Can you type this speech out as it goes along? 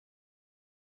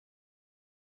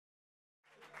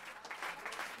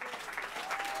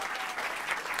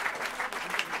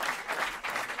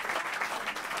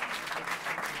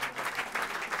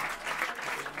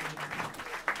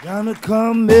Gonna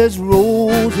come Miss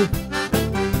Rosie,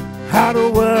 how the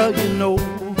world you know.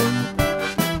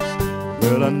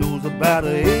 Well, I knows about her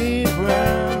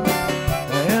apron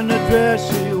and the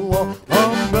dress she wore,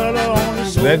 umbrella on the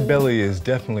shoulder. Leadbelly is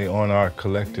definitely on our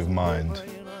collective mind.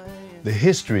 The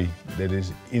history that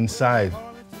is inside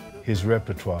his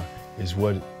repertoire is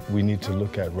what we need to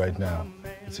look at right now.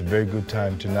 It's a very good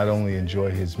time to not only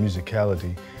enjoy his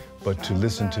musicality, but to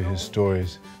listen to his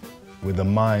stories with a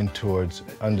mind towards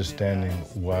understanding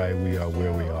why we are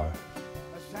where we are.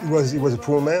 He was a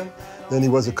poor man, then he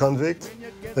was a convict,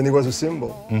 then he was a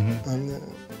symbol. And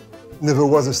never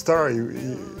was a star. He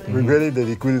regretted that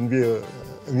he couldn't be a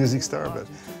music star, but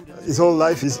his whole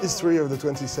life is history of the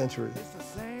 20th century.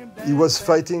 He was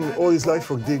fighting all his life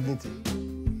for dignity.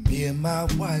 Me and my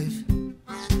wife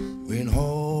went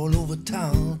all over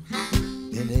town,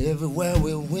 and everywhere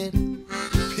we went,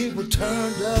 people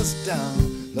turned us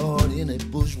down. Lord, in a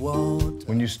bourgeois town.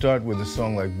 When you start with a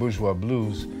song like Bourgeois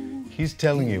Blues, he's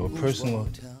telling you a personal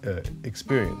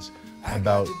experience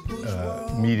about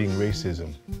meeting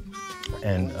racism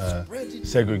and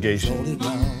segregation.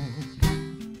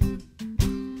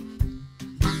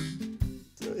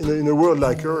 In a world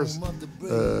like yours,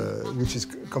 which is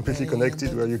completely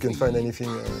connected, where you can find anything,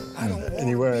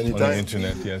 anywhere, anytime. On the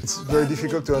internet, yes. It's very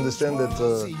difficult to understand that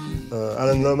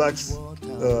Alan Lomax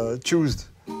chose,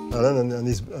 Alan and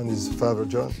his father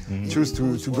John, chose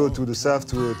to go to the South,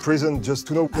 to a prison, just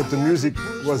to know what the music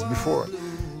was before.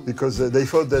 Because they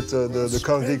thought that the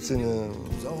convicts,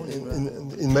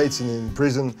 inmates in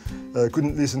prison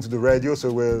couldn't listen to the radio,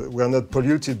 so we're not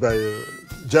polluted by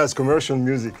jazz commercial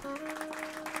music.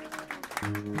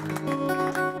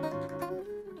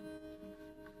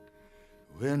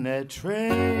 When that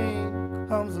train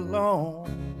comes along,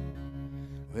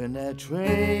 when that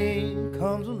train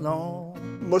comes along.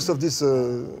 Most of these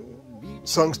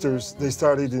songsters, they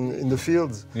started in the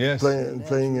fields, yes.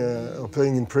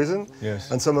 playing in prison,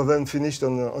 yes. And some of them finished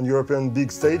on European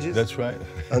big stages. That's right.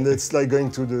 And it's like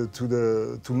going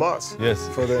to Mars. Yes.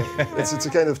 For them, it's a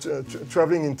kind of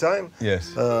traveling in time.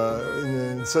 Yes.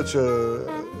 In such a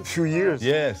few years.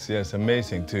 Yes, yes,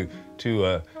 amazing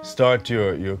to start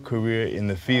your career in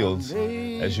the fields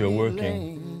as you're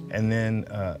working, and then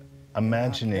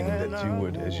imagining that you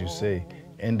would, as you say,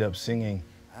 end up singing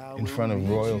in front of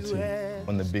royalty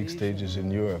on the big stages in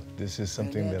Europe. This is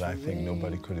something that I think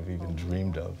nobody could have even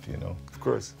dreamed of, you know. Of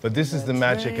course. But this is the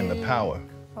magic and the power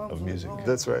of music.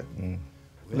 That's right.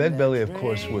 Leadbelly, of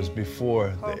course, was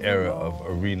before the era of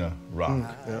arena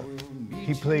rock. Yeah.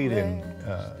 He played in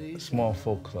small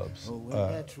folk clubs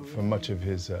for much of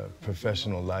his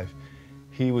professional life.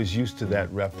 He was used to that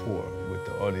rapport with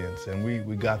the audience, and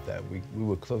we got that. We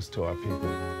were close to our people,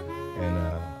 and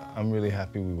I'm really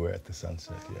happy we were at the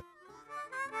Sunset. Yeah.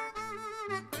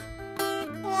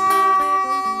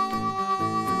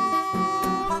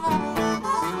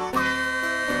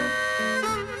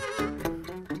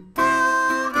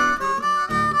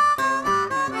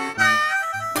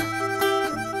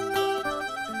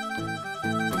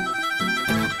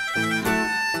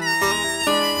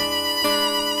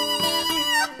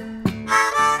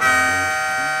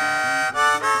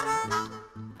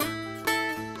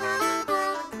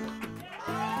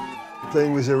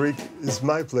 Playing with Eric is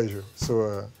my pleasure.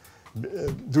 So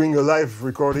doing a live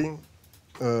recording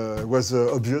was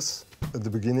obvious at the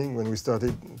beginning when we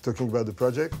started talking about the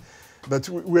project. But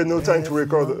we had no time to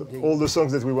record all the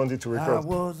songs that we wanted to record. I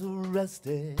was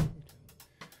arrested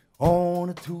on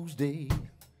a Tuesday,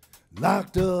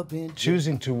 locked up in...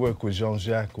 Choosing to work with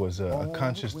Jean-Jacques was a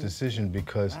conscious decision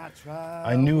because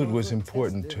I knew it was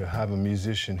important to have a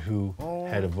musician who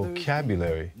had a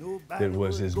vocabulary that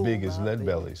was as big as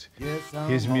Leadbelly's.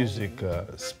 His music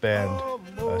spanned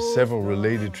several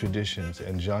related traditions,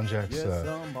 and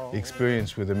Jean-Jacques'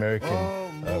 experience with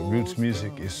American roots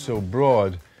music is so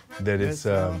broad that it's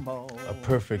a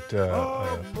perfect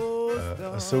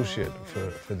associate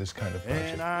for this kind of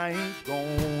project. And I ain't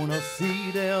gonna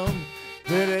see them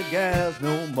pretty gals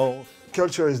no more.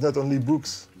 Culture is not only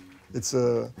books. It's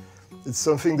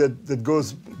something that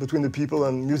goes between the people,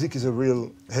 and music is a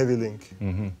real heavy link.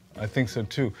 I think so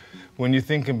too. When you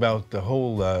think about the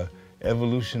whole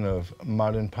evolution of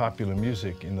modern popular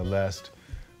music in the last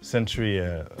century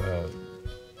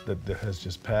that has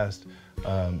just passed,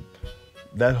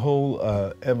 that whole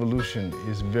evolution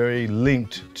is very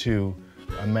linked to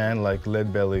a man like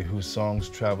Leadbelly, whose songs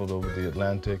traveled over the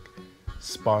Atlantic,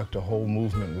 sparked a whole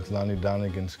movement with Lonnie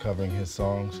Donegan's covering his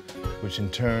songs, which in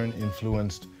turn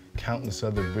influenced countless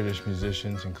other British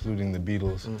musicians, including the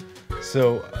Beatles.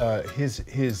 So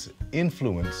his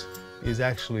influence is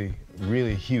actually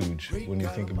really huge when you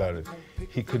think about it.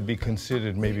 He could be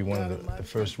considered maybe one of the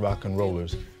first rock and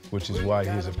rollers, which is why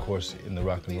he's, of course, in the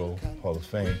Rock and Roll Hall of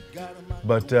Fame.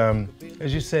 But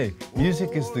as you say,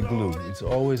 music is the glue. It's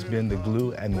always been the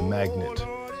glue and the magnet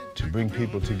to bring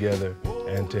people together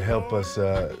and to help us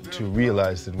to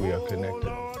realize that we are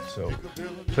connected. So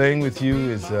playing with you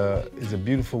is a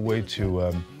beautiful way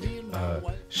to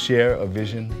share a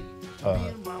vision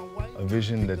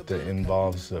that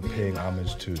involves paying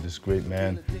homage to this great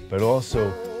man, but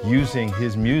also using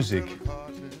his music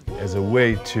as a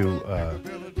way to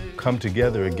come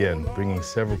together again, bringing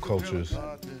several cultures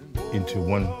into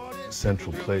one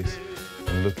central place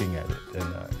and looking at it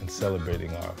and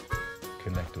celebrating our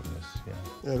connectiveness.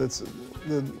 Yeah, that's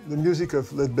the music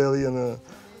of Lead Belly and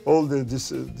all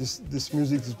this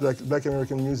music, this black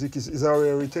American music, is our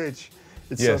heritage.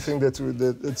 It's something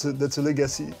that's a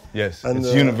legacy. Yes, and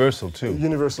it's universal too.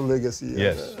 Universal legacy.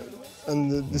 Yes.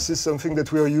 And this is something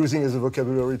that we are using as a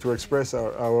vocabulary to express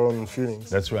our own feelings.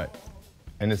 That's right.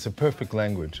 And it's a perfect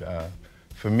language.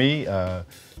 For me,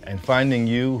 and finding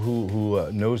you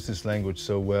who knows this language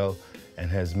so well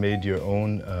and has made your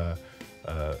own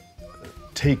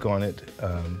take on it,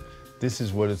 this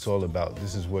is what it's all about.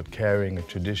 This is what carrying a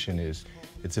tradition is.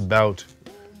 It's about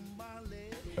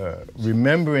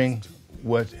remembering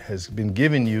what has been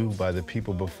given you by the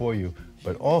people before you,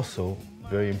 but also,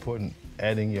 very important,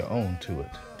 adding your own to it,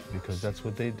 because that's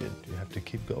what they did. You have to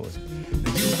keep going.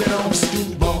 You bet on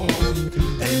stew ball,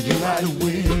 and you might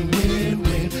win, win,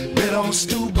 win. Bet on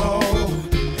stew ball,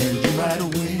 and you might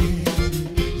win.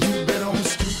 You bet on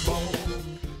stew ball.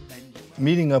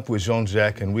 Meeting up with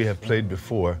Jean-Jacques, and we have played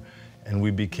before, and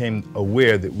we became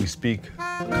aware that we speak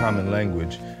common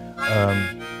language.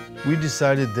 We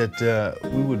decided that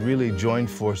we would really join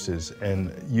forces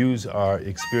and use our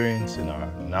experience and our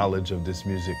knowledge of this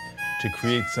music to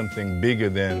create something bigger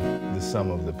than the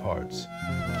sum of the parts.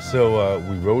 So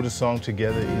we wrote a song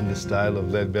together in the style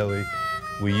of Lead Belly.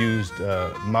 We used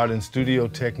modern studio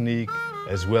technique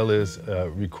as well as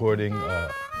recording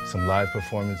some live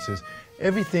performances.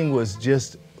 Everything was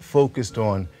just focused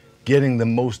on getting the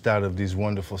most out of these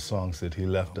wonderful songs that he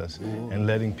left us and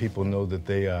letting people know that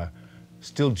they are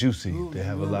still juicy. They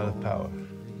have a lot of power.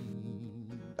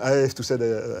 I have to say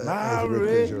that I have a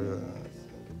great pleasure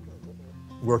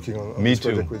working on this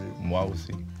project with you. Moi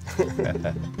aussi.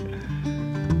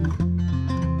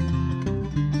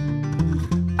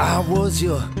 I was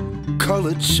your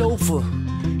colored chauffeur.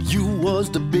 You was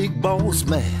the big boss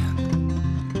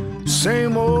man.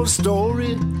 Same old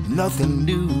story, nothing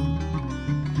new.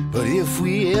 But if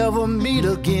we ever meet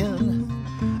again,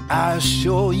 I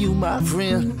assure you, my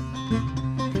friend,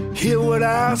 hear what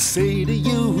I say to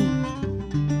you.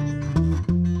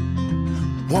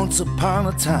 Once upon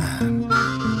a time,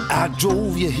 I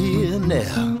drove you here and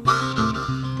there,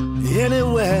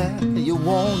 anywhere you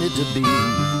wanted to be.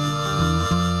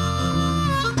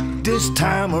 This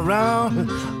time around,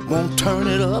 won't turn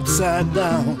it upside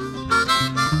down.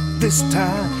 This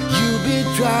time, you'll be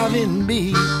driving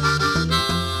me.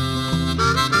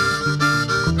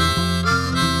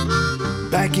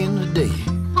 Back in the day,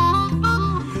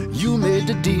 you made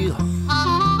the deal,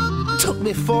 took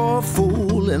me for a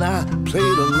fool, and I played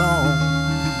along.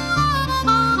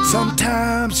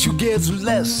 Sometimes you get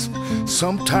less,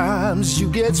 sometimes you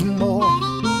get more.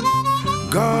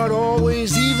 God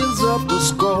always evens up the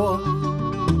score.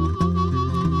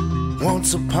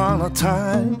 Once upon a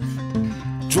time,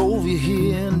 drove you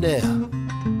here and there,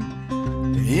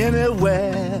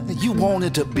 anywhere you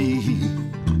wanted to be.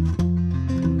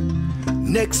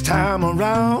 Next time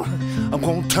around, I'm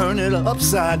gonna turn it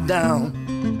upside down.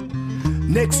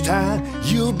 Next time,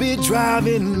 you'll be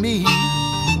driving me.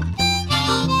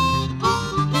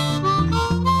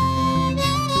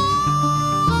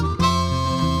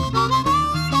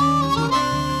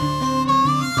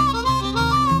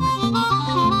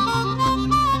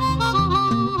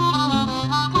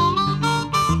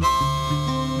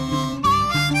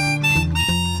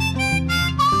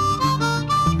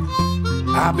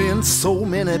 I've been so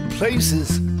many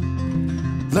places,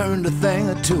 learned a thing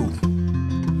or two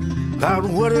about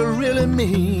what it really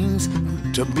means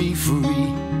to be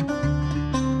free.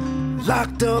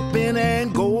 Locked up in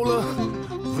Angola,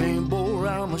 rainbow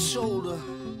around my shoulder.